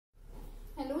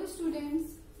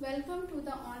Welcome to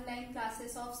the online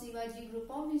classes of Sgoi Group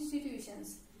of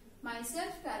Institutions.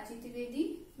 Myself PRACHI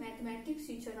TRIVEDI, Mathematics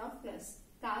teacher of class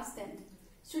 10th.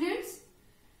 Students,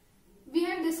 we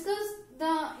have discussed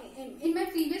in my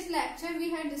previous lecture we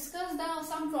had discussed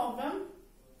some problem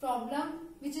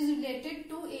which is related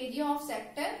to area of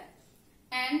sector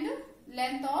and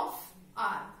length of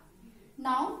arc.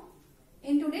 Now,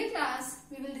 in today's class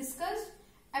we will discuss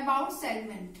about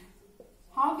segment.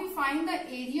 How we find the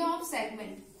area of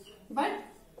segment. But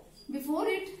before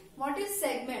it, what is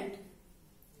segment?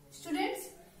 Students,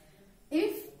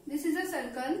 if this is a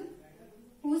circle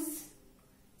whose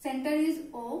center is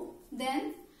O,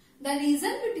 then the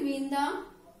region between the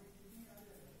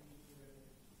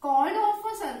chord of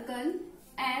a circle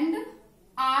and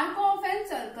arc of a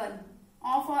circle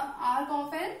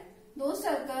those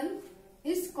circle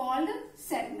is called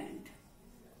segment.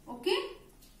 Okay?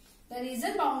 The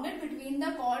region bounded between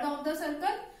the chord of the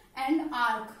circle and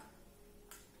arc.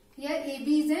 Here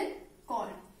AB is a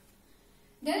chord.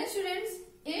 Then students,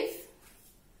 if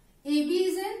AB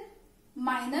is a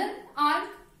minor arc,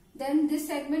 then this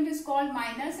segment is called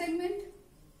minor segment.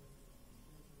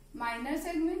 Minor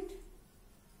segment.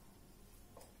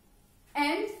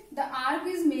 And the arc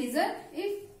is major,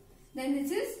 then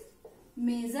this is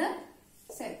major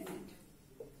segment.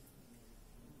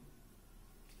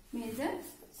 Major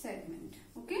segment.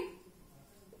 Okay?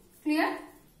 Clear?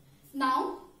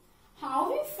 Now,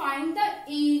 how we find the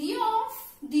area of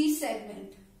this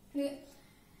segment? Clear?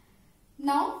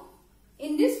 Now,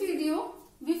 in this video,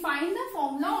 we find the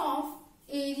formula of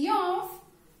area of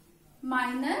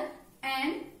minor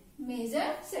and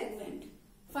major segment.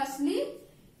 Firstly,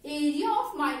 area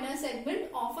of minor segment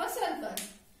of a circle.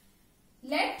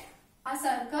 Let a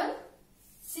circle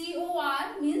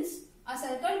COR means a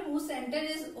circle whose center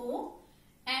is O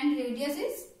and radius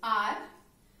is R.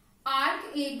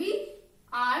 Arc AB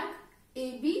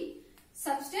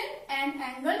subtend an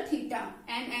angle theta.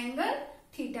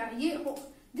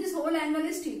 This whole angle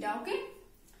is theta. Okay.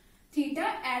 Theta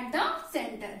at the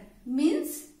center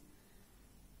means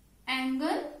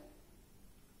angle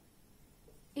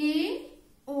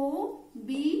AOB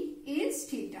is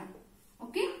theta.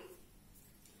 Okay.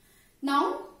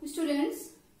 Now students,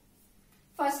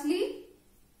 firstly,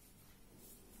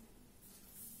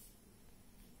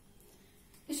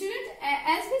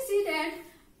 as we see that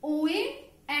OA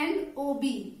and OB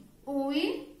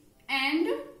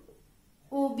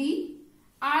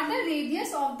are the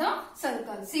radius of the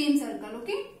circle, same circle.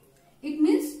 Okay, it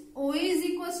means OA is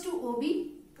equals to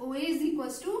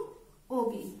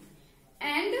OB,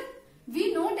 and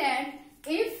we know that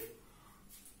if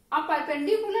a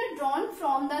perpendicular drawn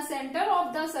from the center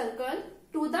of the circle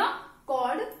to the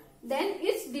chord, then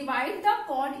it divides the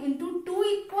chord into two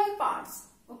equal parts.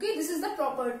 Okay, this is the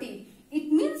property.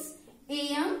 It means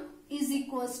AM is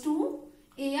equals to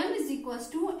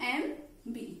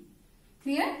MB.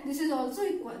 Clear? This is also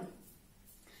equal.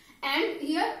 And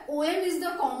here OM is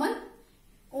the common.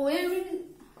 OM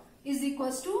is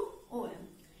equals to OM.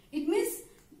 It means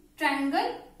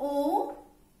triangle OMA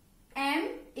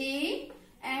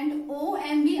and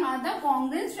OMB are the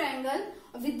congruent triangle.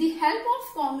 With the help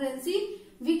of congruency,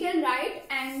 we can write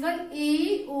angle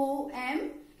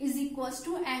AOM is equals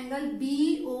to angle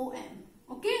BOM.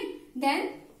 Okay,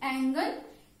 then angle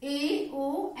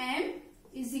AOM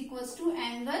is equals to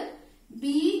angle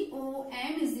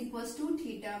BOM is equals to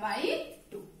theta by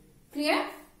 2. Clear?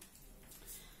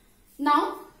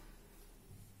 Now,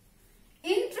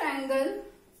 in triangle,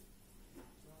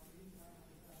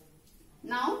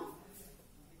 now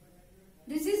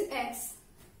this is X.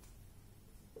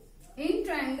 In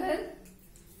triangle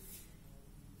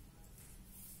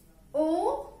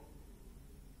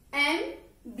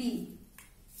OMB.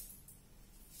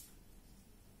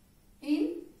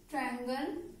 In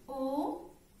triangle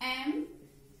OMB,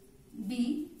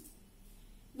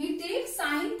 we take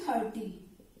sin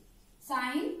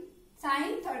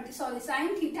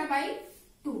theta by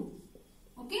 2.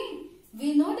 Okay,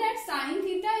 we know that sin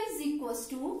theta is equals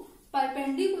to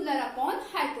perpendicular upon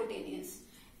hypotenuse,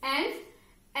 and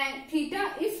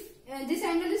theta, if this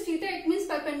angle is theta, it means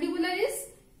perpendicular is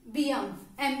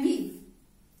MB.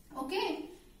 Okay,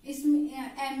 is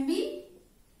MB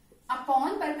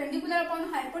upon perpendicular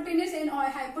upon hypotenuse, and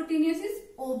hypotenuse is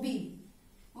OB.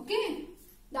 Okay,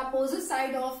 the opposite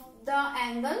side of the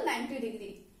angle 90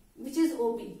 degree, which is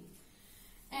OB.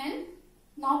 And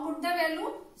now put the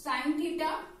value sin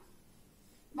theta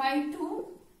by 2.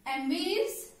 MB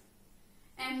is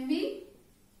MB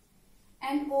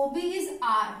and OB is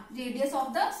R, radius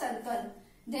of the circle.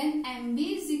 Then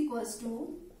MB is equals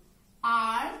to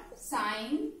R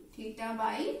sin theta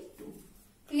by 2.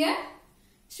 Clear?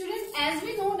 Students, as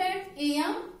we know that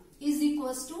AM is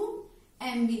equals to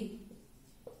MB,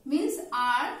 means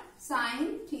R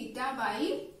sin theta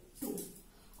by 2.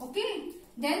 Okay.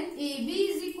 Then AB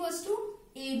is equals to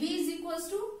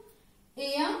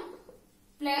AM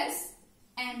plus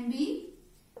MB,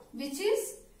 which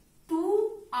is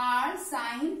 2R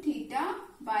sin theta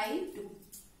by 2.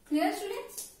 Clear,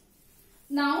 students?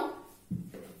 Now,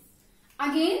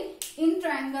 again in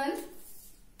triangle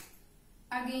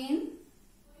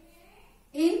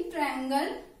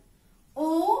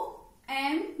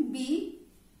OMB,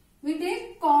 we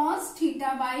take cos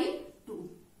theta by 2.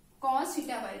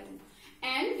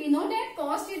 And we know that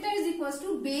cos theta is equals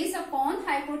to base upon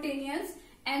hypotenuse,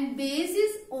 and base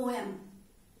is OM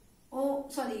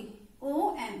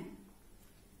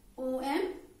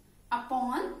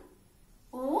upon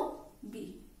OB.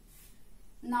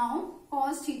 Now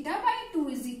cos theta by 2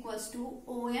 is equals to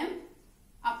OM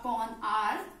upon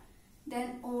R.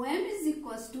 Then OM is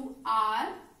equals to R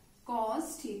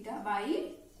cos theta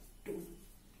by 2.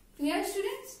 Clear,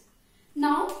 students?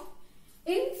 Now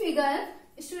in figure,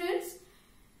 students,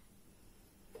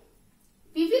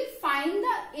 we will find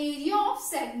the area of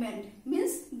segment,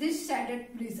 means this shaded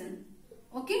region.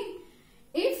 Okay.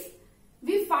 If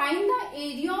we find the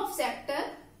area of sector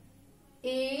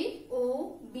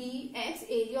AOBX,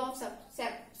 area of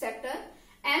sector,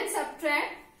 and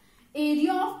subtract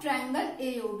area of triangle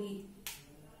AOB.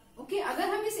 Okay, अगर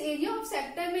हम इस area of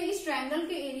sector में इस triangle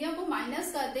के area को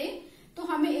minus कर दें तो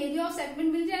हमें एरिया ऑफ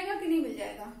सेगमेंट मिल जाएगा कि नहीं मिल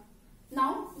जाएगा?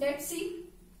 Now let's see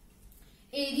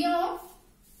area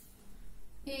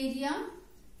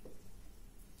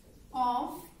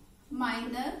of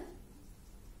minor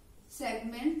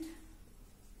segment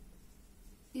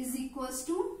is equals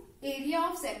to area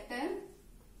of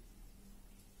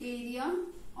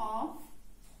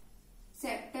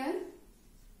sector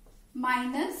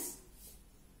minus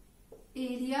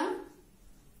area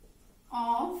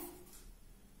of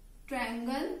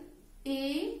triangle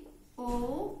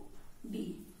AOB.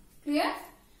 Clear?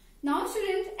 Now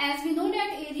students, as we know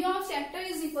that area of sector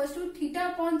is equals to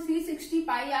theta upon 360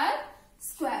 pi r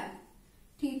square.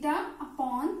 Theta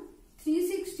upon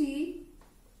 360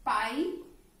 pi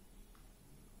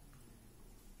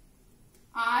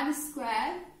r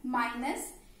square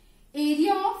minus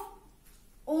area of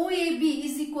OAB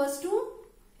is equals to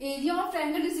area of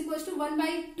triangle is equals to 1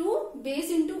 by 2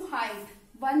 base into height.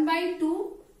 1 by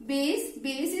 2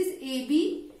 base is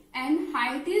AB and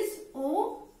height is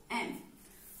OM.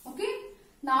 Okay.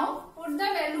 Now put the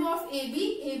value of AB.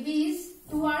 AB is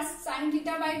 2R sin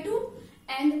theta by 2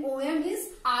 and OM is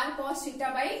R cos theta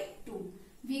by 2.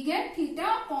 We get theta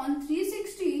upon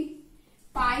 360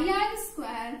 pi r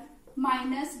square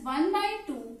minus 1 by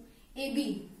 2 AB.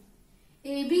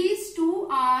 AB is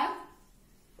 2R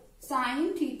sin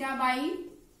theta by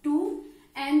 2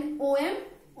 and OM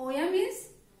is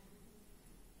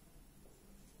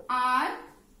R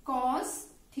cos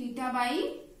theta by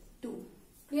 2.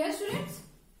 Clear, students?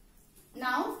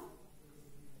 Now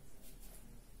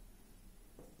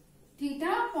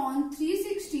theta upon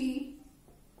 360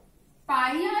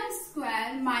 pi r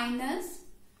square minus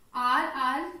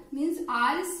R means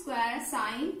R square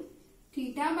sin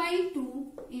theta by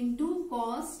 2 into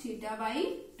cos theta by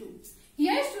 2.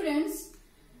 Here students,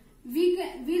 we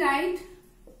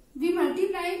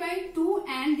multiply by 2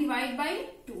 and divide by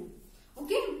 2.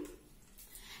 Okay.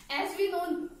 As we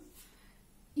know,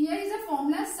 here is a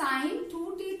formula sin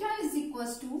 2 theta is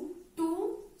equals to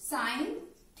 2 sin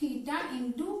theta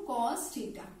into cos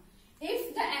theta.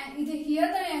 If here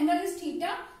the angle is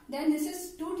theta, then this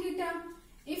is 2 theta.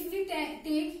 If we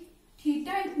take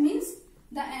theta, it means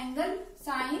the angle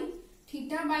sin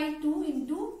theta by 2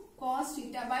 into cos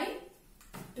theta by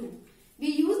 2. We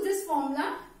use this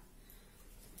formula.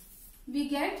 We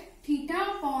get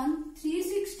theta upon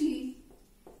 360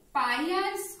 pi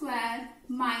r square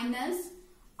minus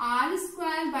r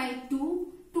square by 2.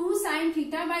 2 sin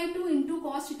theta by 2 into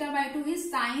cos theta by 2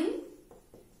 is sin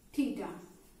theta.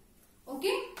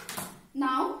 Okay.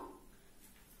 Now,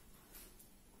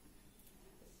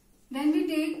 when we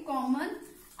take common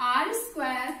r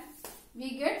square,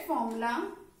 we get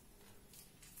formula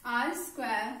r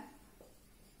square.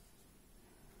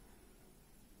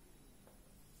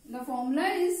 The formula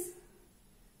is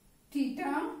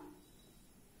theta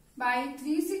by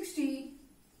 360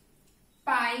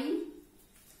 pi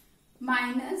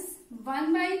minus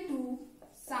 1 by 2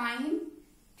 sin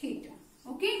theta.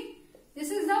 Okay.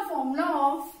 This is the formula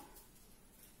of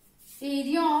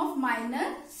area of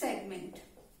minor segment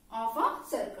of a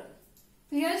circle.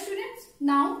 Clear, students?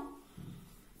 Now,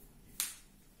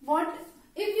 what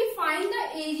if we find the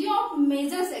area of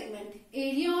major segment?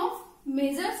 Area of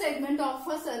major segment of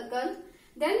a circle,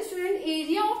 then student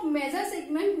area of major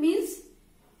segment means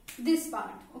this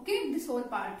part, okay, this whole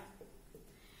part.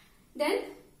 Then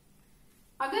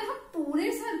अगर हम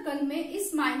पूरे circle में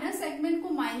इस minus segment को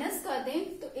minus कर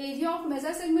दें तो area of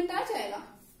major segment आ जाएगा.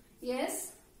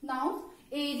 Yes, now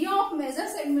area of major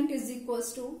segment is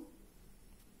equals to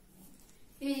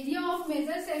area of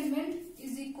major segment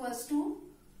is equals to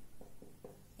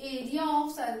area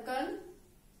of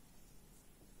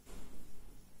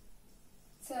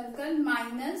circle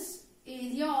minus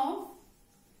area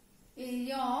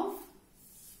of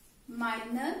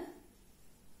minor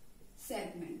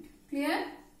segment. Clear?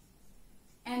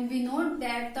 And we know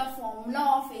that the formula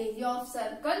of area of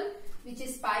circle, which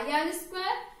is pi r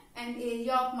square, and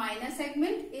area of minor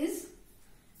segment is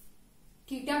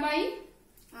theta by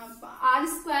r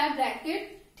square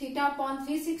bracket theta upon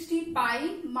 360 pi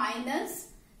minus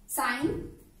sin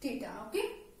theta. Okay,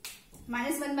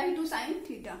 minus 1/2 sin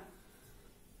theta.